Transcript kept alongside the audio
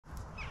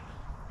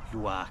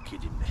You are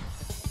kidding me.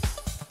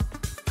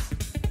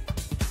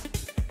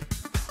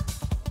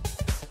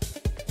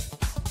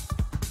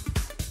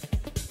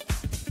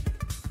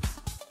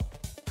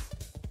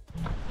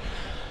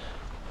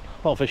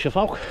 Well, fisher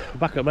folk,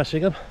 back at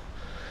Messingham.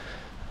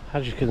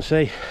 As you can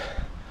see,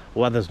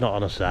 weather's not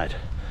on our side.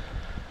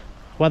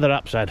 Weather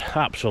app said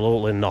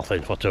absolutely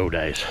nothing for 2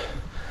 days.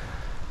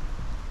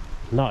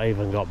 Not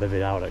even got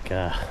Bivvy out at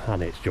car,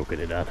 and it's chucking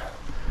it down.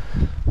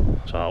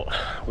 So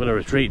I'm going to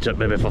retreat at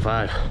Bivvy for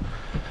 5.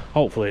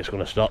 Hopefully it's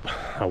going to stop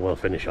and we'll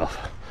finish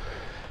off.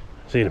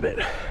 See you in a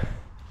bit.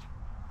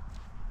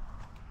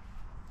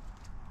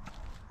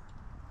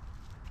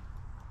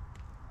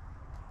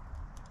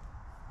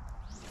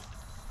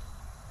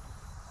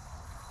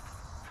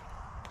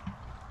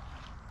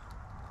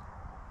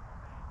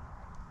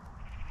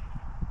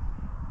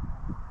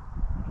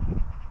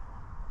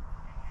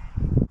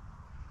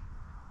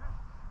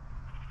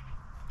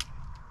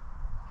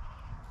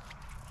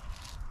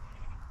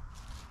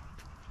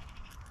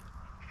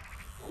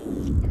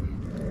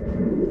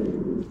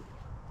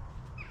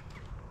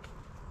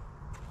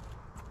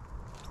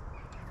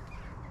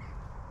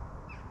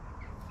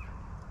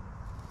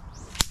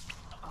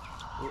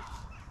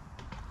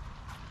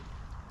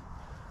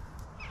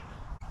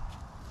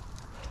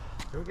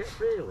 Don't get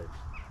feeling.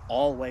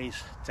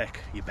 Always take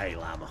your bail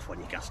arm off when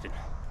you're casting.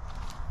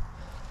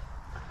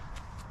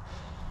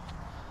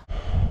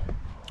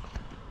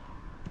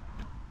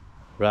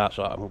 Right,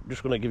 so I'm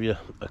just going to give you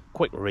a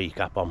quick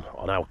recap on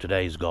how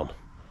today's gone.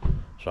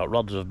 So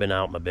rods have been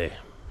out maybe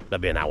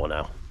an hour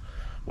now.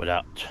 We're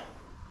at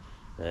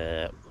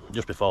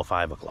just before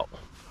 5 o'clock.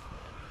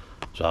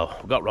 So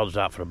we've got rods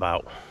out for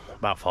about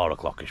 4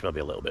 o'clock-ish, maybe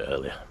a little bit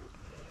earlier.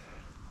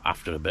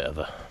 After a bit of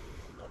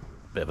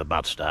a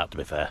bad start, to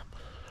be fair.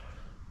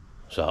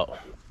 So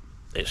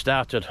it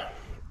started,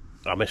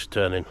 I missed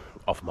turning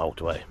off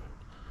motorway,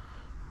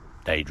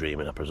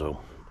 daydreaming I presume.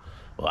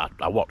 Well,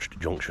 I watched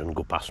Junction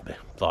go past me,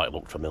 thought it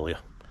looked familiar,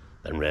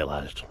 then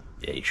realised,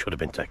 yeah, you should have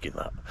been taking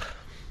that.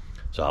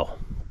 So,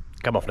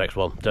 came off next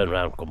one, turned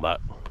around, come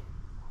back,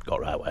 got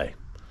right way.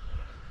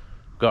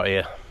 Got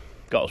here,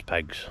 got us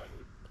pegs,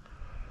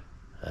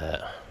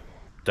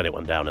 then it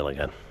went downhill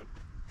again.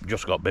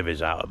 Just got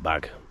bivvies out of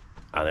bag,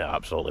 and it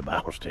absolutely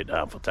bounced it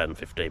down for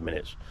 10-15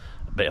 minutes.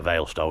 A bit of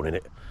hailstone in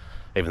it,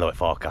 even though it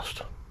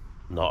forecast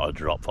not a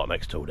drop for the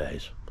next 2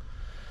 days.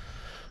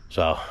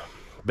 So,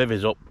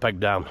 bivvies up, peg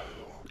down,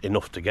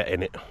 enough to get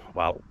in it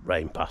while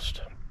rain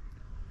passed.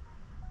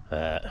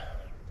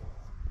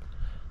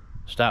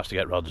 Starts to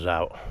get rods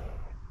out.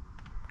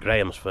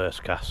 Graham's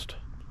first cast.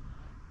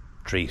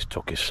 Trees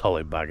took his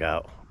solid bag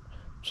out.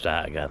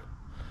 Start again.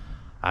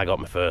 I got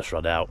my first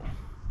rod out.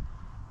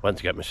 Went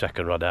to get my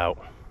second rod out.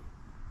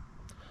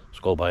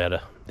 Schoolboy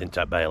header, didn't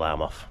take bail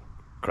arm off.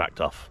 Cracked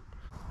off.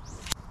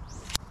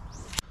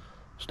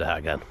 Start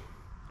again.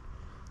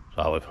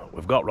 So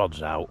we've got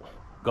rods out,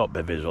 got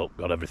bivvies up,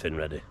 got everything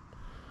ready.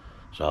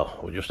 So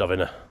we're just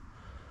having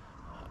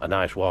a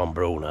nice warm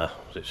brew now.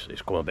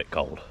 It's come a bit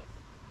cold.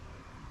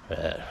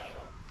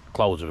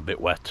 Clothes are a bit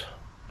wet.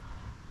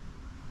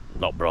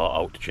 Not brought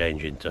out to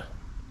change into,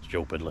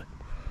 stupidly.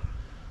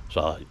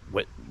 So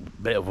with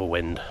bit of a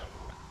wind,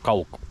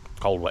 cold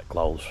wet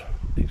clothes.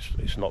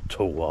 It's not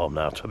too warm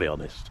now, to be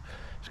honest.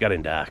 It's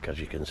getting dark, as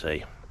you can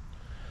see.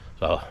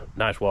 So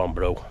nice warm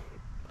brew.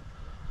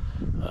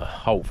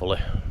 Hopefully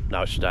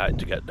now it's starting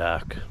to get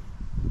dark,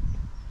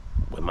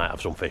 we might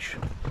have some fish.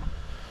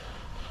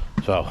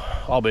 So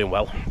all being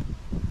well,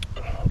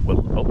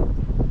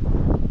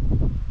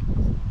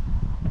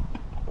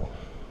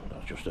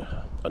 that's just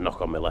a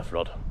knock on my left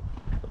rod.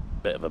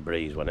 Bit of a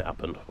breeze when it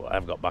happened, but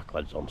I've got back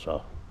leads on,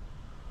 so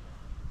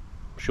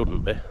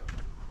shouldn't be.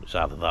 It's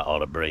either that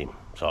or a bream,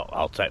 so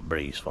I'll take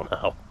breeze for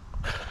now.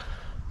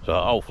 So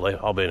hopefully,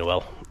 all being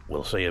well,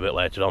 we'll see you a bit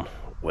later on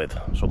with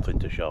something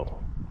to show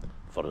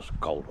for us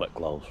cold wet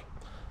clothes.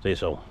 See you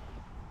soon.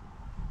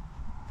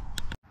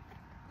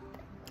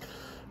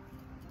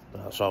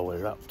 That's all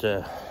we're at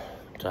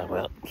time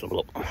out. Let's have a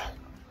look.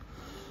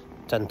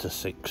 10 to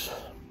 6.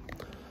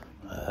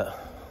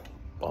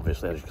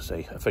 Obviously, as you can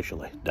see,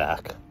 officially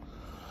dark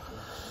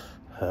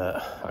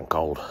and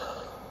cold.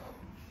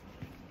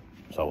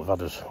 So we've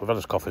had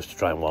us coffees to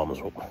try and warm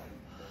us up,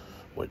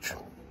 which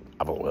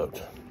haven't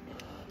worked.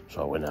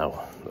 So we're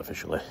now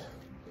officially,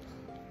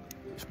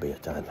 it's beer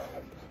time.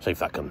 See if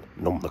that can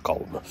numb the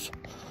coldness.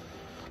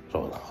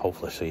 So I'll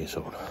hopefully see you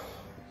soon.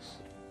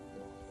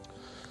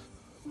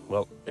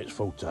 Well, it's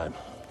food time.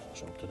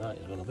 So tonight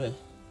is going to be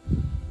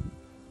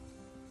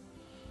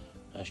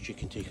nice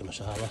chicken tikka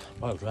masala,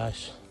 boiled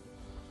rice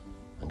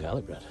and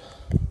garlic bread.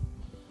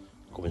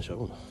 Coming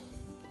soon.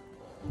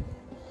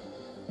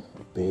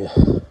 Beer,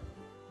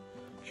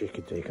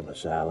 chicken tikka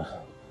masala,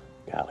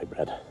 garlic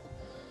bread.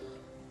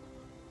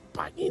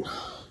 Banging.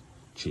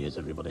 Cheers,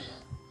 everybody.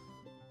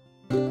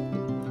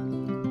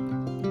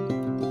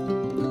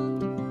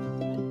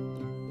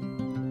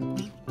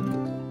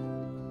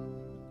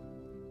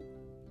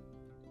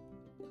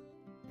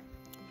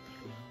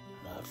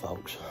 Right,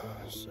 folks,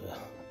 it's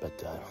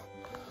bedtime.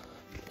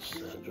 It's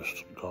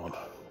just gone,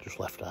 just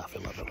left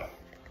 11:30.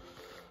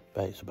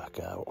 Baits are back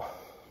out.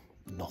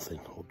 Nothing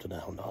up to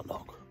now, not a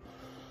knock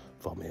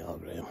for me or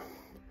Graham.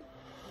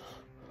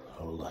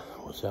 So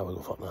we'll see how we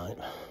go for tonight.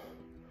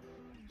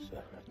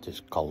 It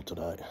is cold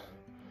tonight.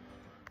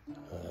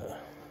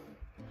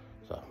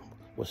 So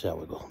we'll see how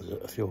we go.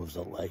 There's a few of us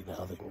at lake now,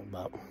 I think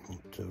about 1,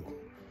 2,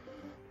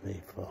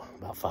 3, 4,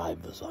 about 5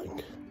 of us, I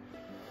think.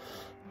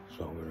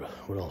 So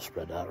we're all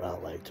spread out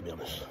around lake, to be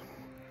honest.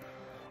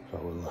 So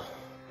we'll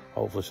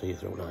hopefully see you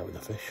through the night with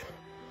the fish.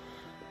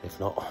 If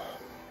not,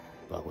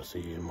 well, we'll see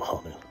you in the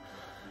morning.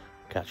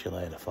 Catch you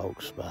later,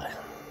 folks. Bye.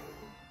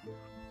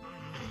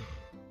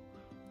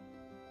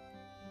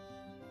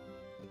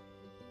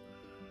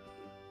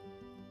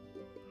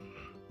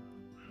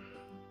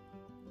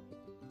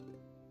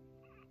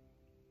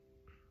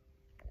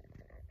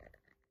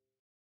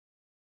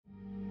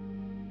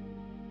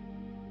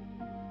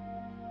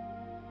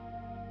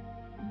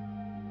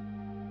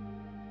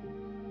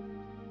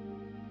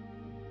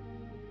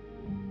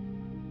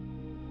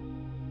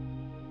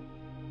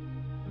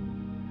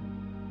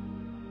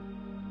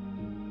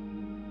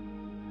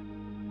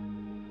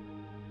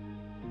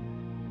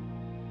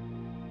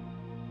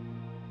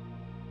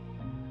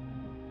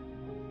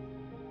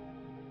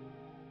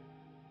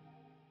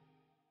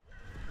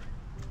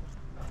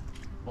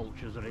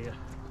 Vultures are here.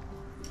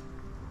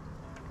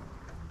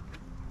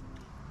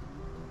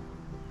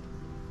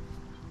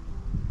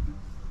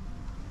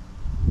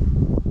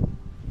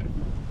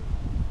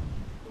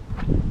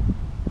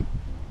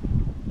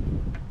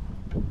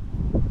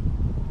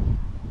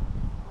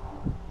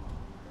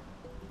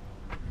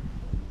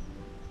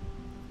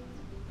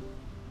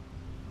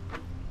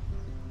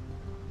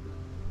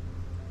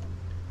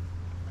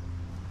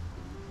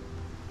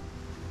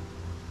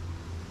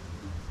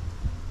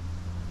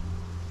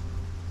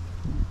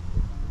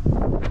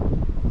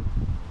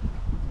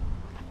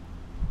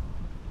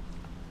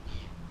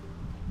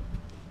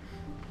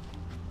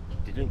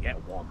 Didn't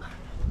get one.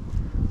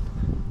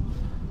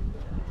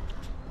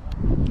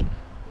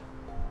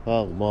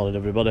 Well, good morning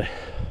everybody.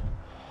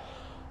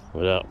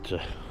 We're at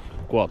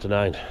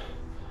 8:45.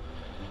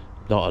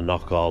 Not a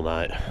knock all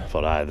night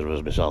for either of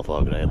us, myself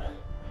or Graham.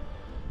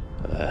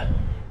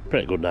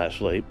 Pretty good night's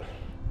sleep.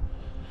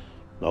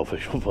 No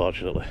fish,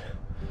 unfortunately.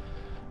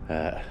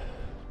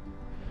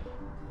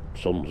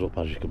 Sun's up,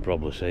 as you can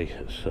probably see.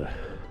 It's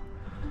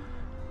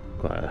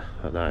quite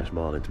a nice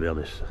morning, to be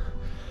honest.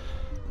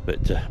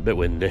 Bit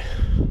windy,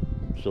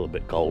 still a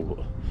bit cold,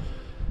 but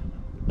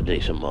a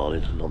decent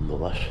morning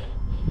nonetheless.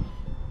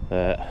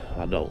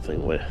 I don't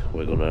think we're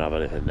going to have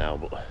anything now,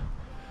 but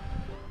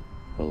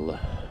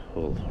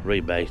we'll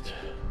rebait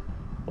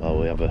while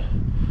we have a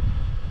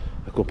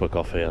cup of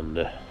coffee and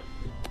a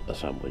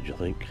sandwich, I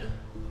think,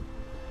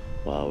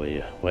 while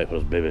we wait for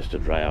those bivvies to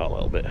dry out a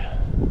little bit.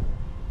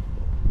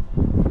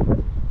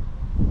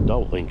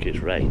 Don't think it's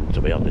rain,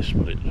 to be honest,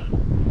 but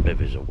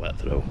bivvies are wet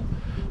through,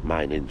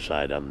 mine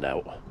inside and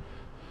out.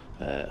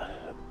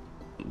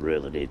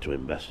 Really need to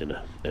invest in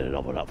an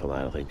overwrap for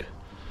mine, I think.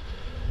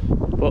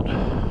 But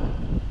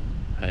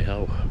hey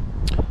ho.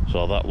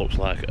 So that looks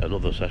like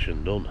another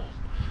session done.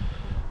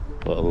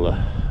 We'll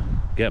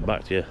get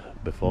back to you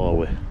before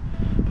we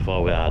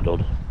are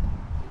done,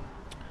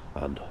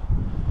 and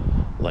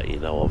let you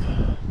know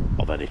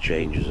of any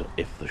changes,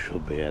 if there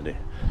should be any.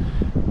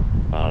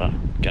 Alright,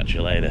 catch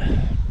you later.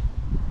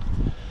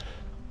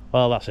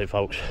 Well, that's it,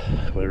 folks.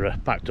 We're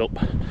packed up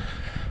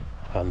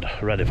and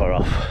ready for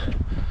off.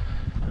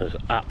 There's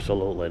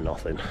absolutely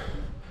nothing.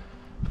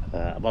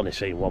 I've only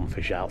seen one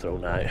fish out through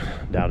night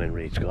down in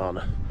Reed's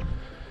Corner.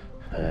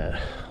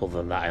 Other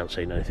than that, I haven't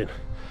seen anything.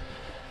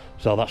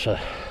 So that's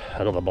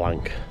another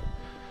blank.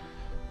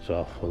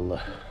 So we'll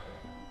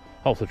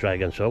hopefully try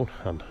again soon,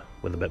 and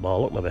with a bit more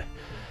luck maybe.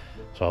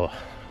 So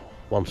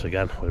once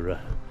again, we're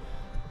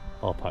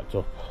all packed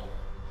up.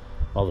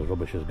 All the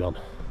rubbish is gone.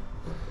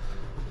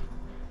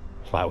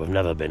 It's like we've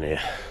never been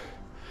here.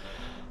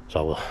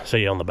 So we'll see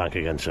you on the bank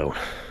again soon.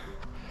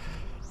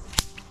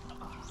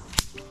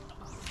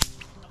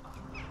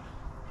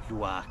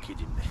 You are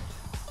kidding me.